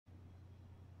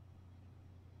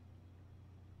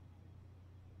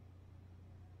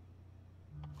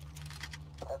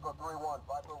Echo 3-1,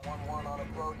 Viper 1-1 on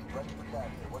approach, ready for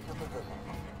taxi. What's your position?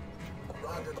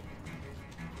 Roger.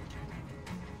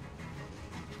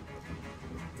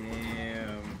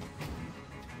 Damn.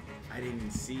 I didn't even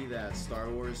see that. Star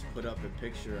Wars put up a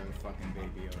picture of fucking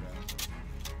Baby Yoda.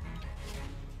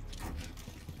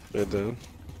 It did.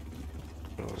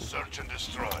 Search and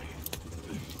destroy.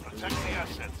 Protect the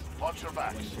assets. Watch your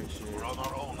backs. We're on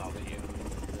our own out here.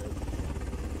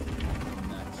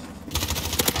 Next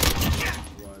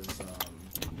was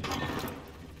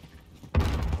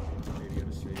Baby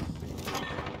Yoda's face.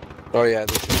 Oh yeah,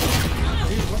 this is, Dude,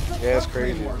 what the yeah, it's fuck,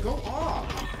 crazy. Claymore? Go off!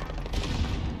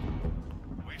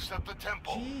 We've set the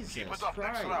tempo. Jesus Keep it up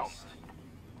next Christ. round.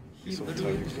 He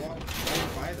literally walked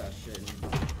right by that shit and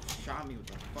shot me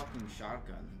with a fucking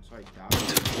shotgun. So I died.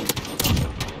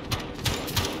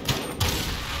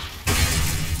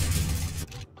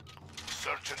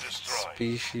 Search and destroy.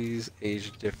 species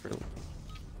age differently.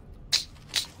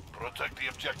 Protect the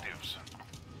objectives.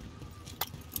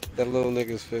 That little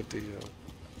nigga's 50, yo.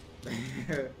 For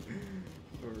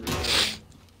real.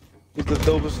 He's the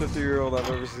dopest 50-year-old I've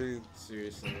ever seen.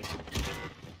 Seriously.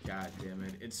 God damn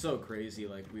it. It's so crazy.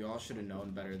 Like, we all should have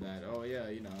known better that, oh yeah,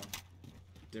 you know,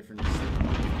 different,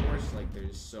 of course, like,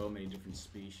 there's so many different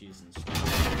species and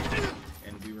stuff.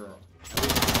 And we were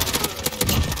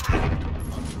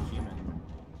fucking human.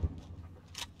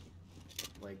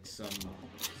 Like some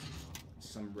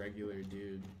regular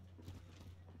dude.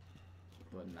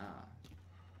 But nah.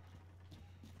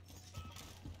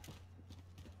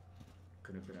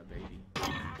 Could have been a baby.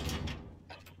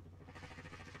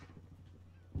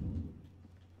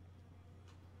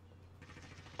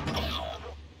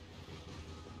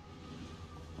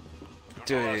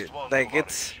 Dude, like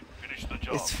it's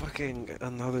fucking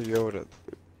another Yoda.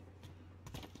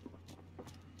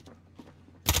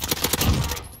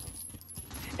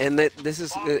 And this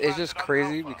is, it's just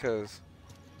crazy because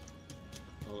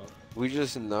we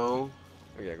just know.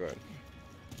 Oh yeah, go ahead.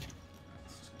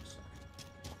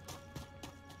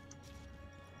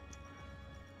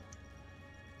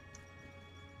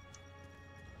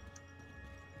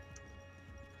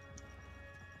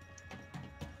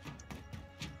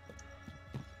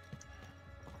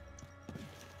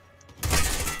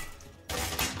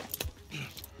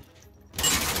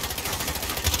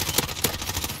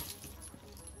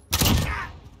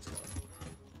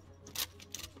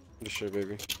 Sure,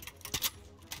 baby.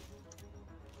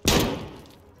 The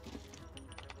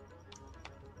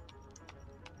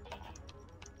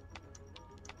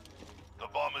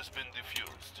bomb has been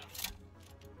defused.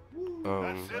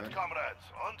 That's it, comrades.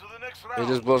 On to the next round. It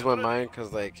just blows my mind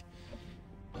because, like,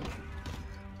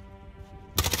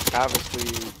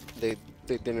 obviously they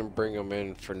didn't bring him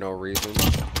in for no reason,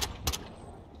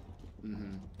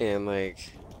 and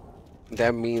like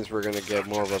that means we're gonna get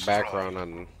more of a background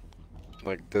on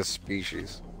like this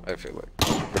species. I feel like,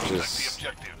 which is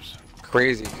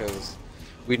crazy because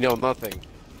we know nothing.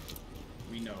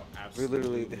 We know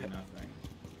absolutely nothing.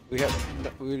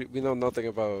 We know nothing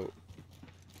about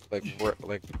like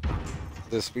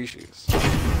this species. Care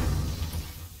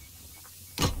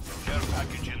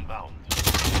package inbound.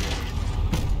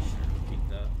 Keep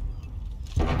that.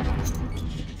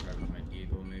 Try with my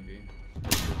eagle, maybe.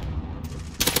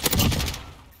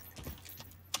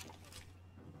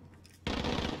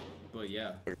 But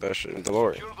yeah. Like that shit in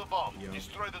Mandolorian. Secure the bomb.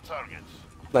 Destroy the targets.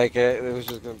 Like it was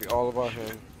just gonna be all about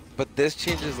him. But this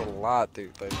changes a lot,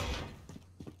 dude. Like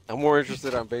I'm more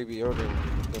interested on Baby Yoda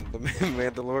than the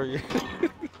Mandalorian.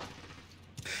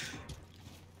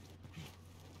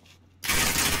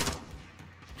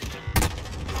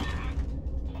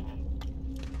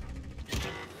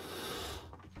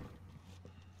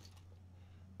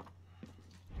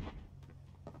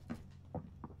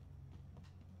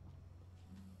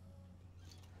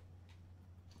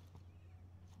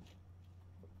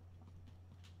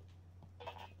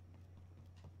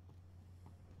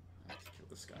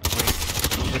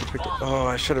 Oh,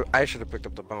 I should have picked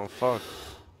up the bomb. Fuck.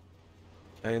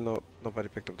 I didn't know nobody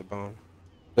picked up the bomb.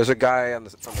 There's a guy on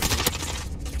the roof.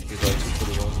 He's like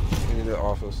 241 in the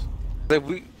office. Like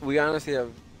we honestly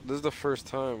have, this is the first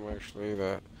time actually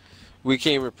that we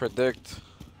can't even predict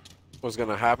what's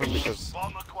gonna happen because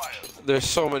there's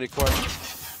so many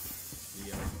questions.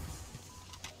 Yeah.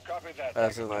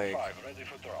 As in like,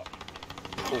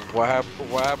 what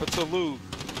happened to Luke?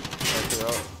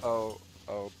 Actually, I'll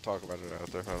talk about it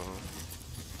after. Hold on.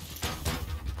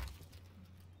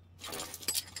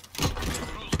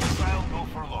 Cruise missile go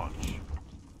for launch.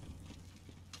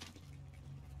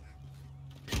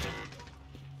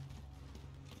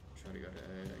 Try to go to A,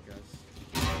 I guess.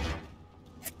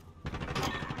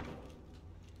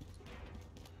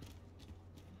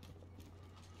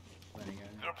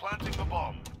 planting the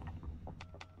bomb.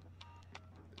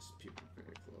 There's people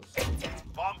very close.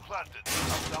 Bomb planted.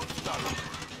 Countdown started.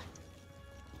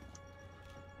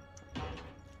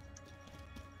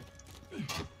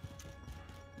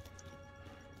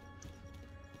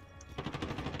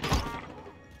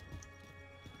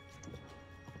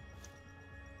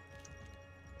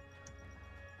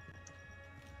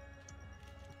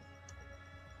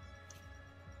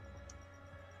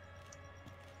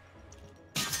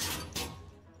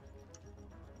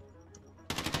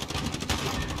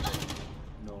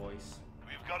 Noise.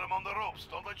 We've got him on the ropes.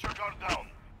 Don't let your guard down.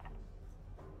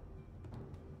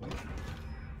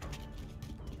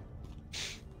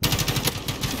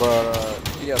 But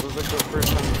yeah, this is like the first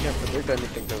time you can't predict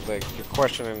anything because like you're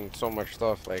questioning so much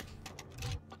stuff. Like,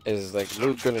 is like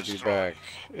Luke gonna be back?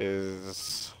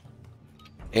 Is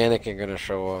Anakin gonna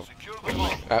show up? Secure the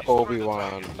bomb. At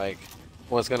Obi-Wan? Like,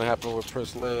 what's gonna happen with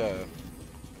Princess Leia?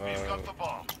 We've got the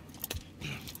bomb.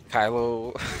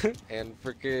 Kylo and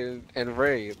freaking and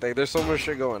Rey. Like, there's so much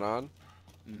shit going on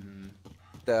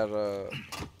that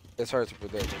it's hard to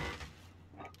predict.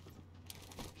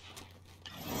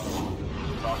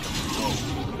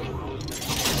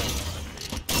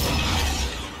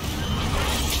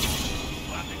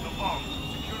 Planting the bomb.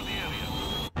 Secure the area.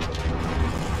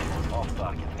 Off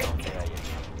target. Okay.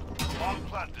 Bomb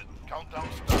planted. Countdown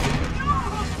started.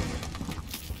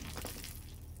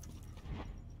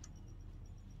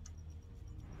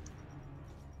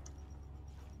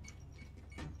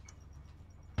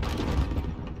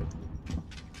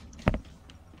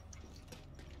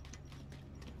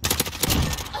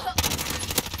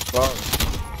 Fuck.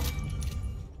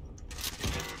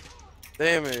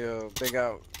 Damn it, yo. Big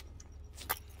out.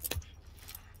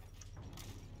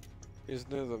 He's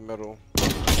near the middle.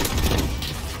 This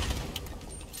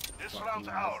round's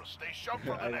ours. Stay sharp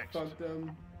for the I next. fucked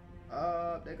them.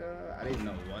 Nigga. I didn't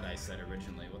know what I said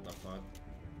originally. What the fuck?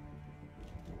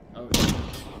 Oh.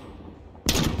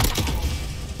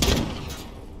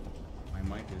 My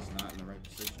mic is not in the right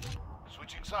position.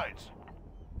 Switching sides.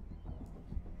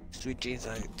 Sweet G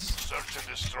sites. Search and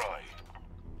destroy.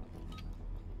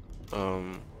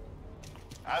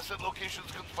 Asset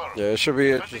locations confirmed. Yeah, it should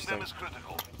be Defending interesting. them is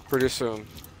critical. Pretty soon.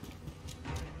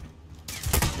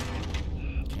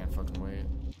 Can't fucking wait.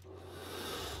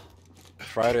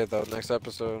 Friday though, next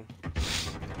episode.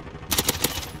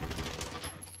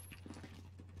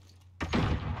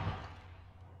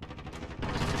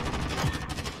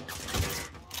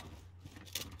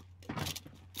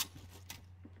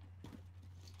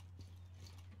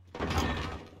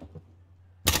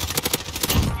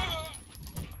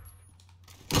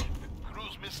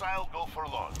 Cruise missile go for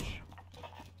launch.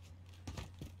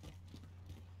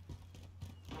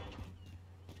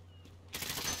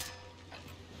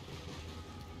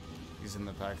 He's in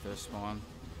the back there, spawn.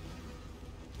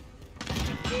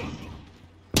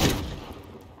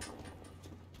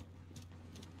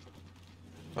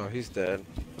 Oh, he's dead.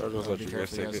 I'll just let Be you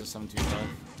guys careful, he take has a it. 725.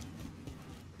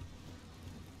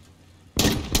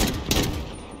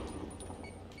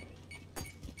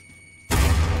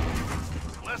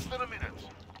 Less than a minute.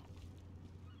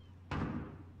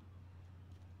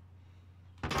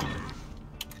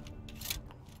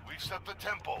 We've set the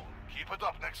tempo. Keep it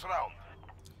up next round.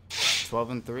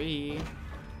 12-3.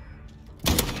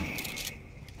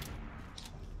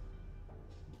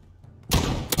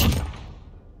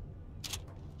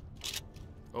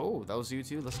 Oh, that was you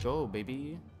too. Let's go,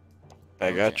 baby.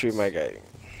 I got you, my guy.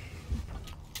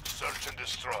 Search and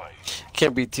destroy.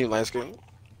 Can't beat Team Light Skin.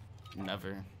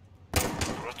 Never.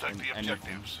 Protect the Anything.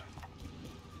 objectives.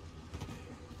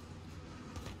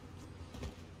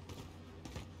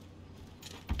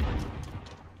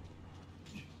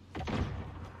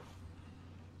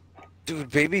 Dude,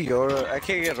 Baby Yoda, I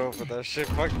can't get over that shit.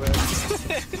 Fuck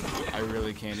that. I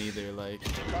really can't either. Like,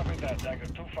 Copy that. Dagger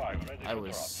 2-5. Ready I to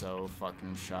was drop. so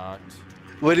fucking shocked.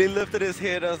 When he lifted his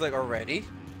head, I was like, already?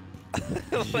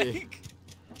 Like,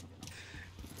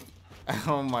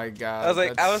 Oh my god. I was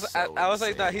like, that's I so was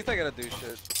like, nah, insane. he's not gonna do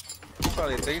shit. He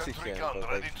probably thinks he can, but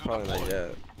like, probably not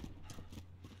yet.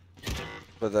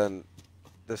 But then,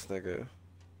 this nigga.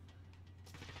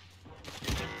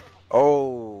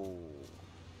 Oh.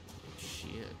 Shit.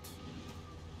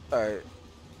 Alright.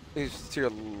 He's to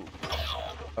your.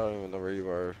 I don't even know where you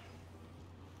are.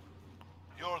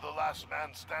 You're the last man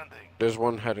standing. There's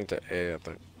one heading to A, I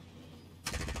think.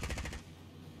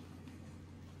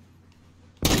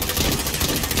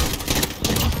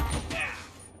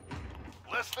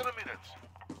 Less than a minute.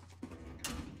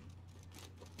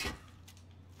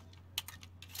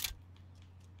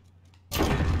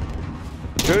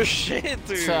 Good shit,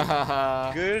 dude.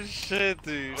 Good shit,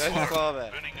 dude. I saw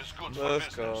that. Winning is good for Let's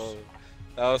business. go.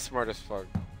 That was smart as fuck.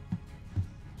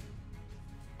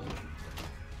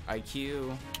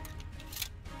 IQ.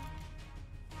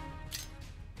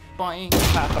 Boing.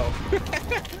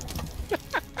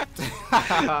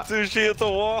 Dude, she hit the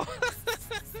wall.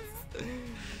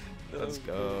 Let's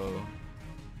go.